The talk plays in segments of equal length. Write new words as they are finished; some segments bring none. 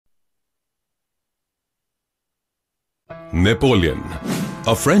Napoleon,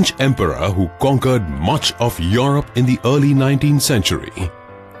 a French emperor who conquered much of Europe in the early 19th century.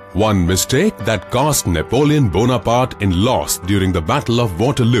 One mistake that cost Napoleon Bonaparte in loss during the Battle of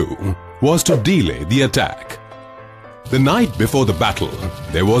Waterloo was to delay the attack. The night before the battle,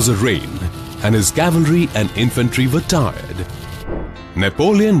 there was a rain, and his cavalry and infantry were tired.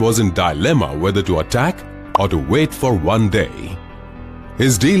 Napoleon was in dilemma whether to attack or to wait for one day.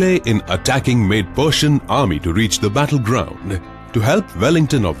 His delay in attacking made Persian army to reach the battleground to help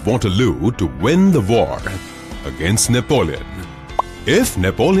Wellington of Waterloo to win the war against Napoleon. If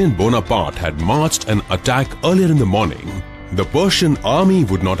Napoleon Bonaparte had marched an attack earlier in the morning, the Persian army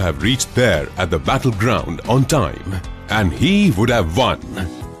would not have reached there at the battleground on time, and he would have won.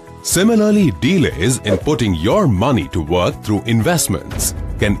 Similarly, delays in putting your money to work through investments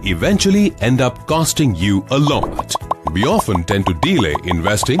can eventually end up costing you a lot. We often tend to delay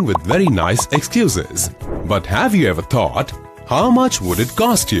investing with very nice excuses. But have you ever thought, how much would it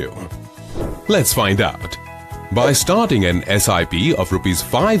cost you? Let's find out. By starting an SIP of Rs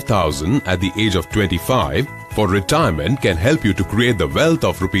 5,000 at the age of 25 for retirement can help you to create the wealth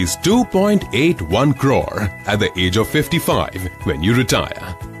of Rs 2.81 crore at the age of 55 when you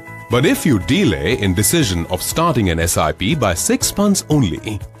retire. But if you delay in decision of starting an SIP by 6 months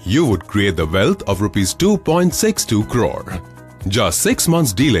only, you would create the wealth of Rs 2.62 crore. Just 6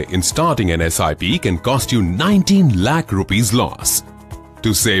 months delay in starting an SIP can cost you 19 lakh rupees loss.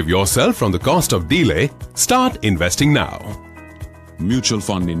 To save yourself from the cost of delay, start investing now. Mutual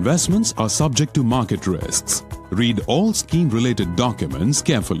fund investments are subject to market risks. Read all scheme-related documents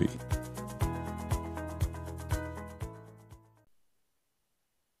carefully.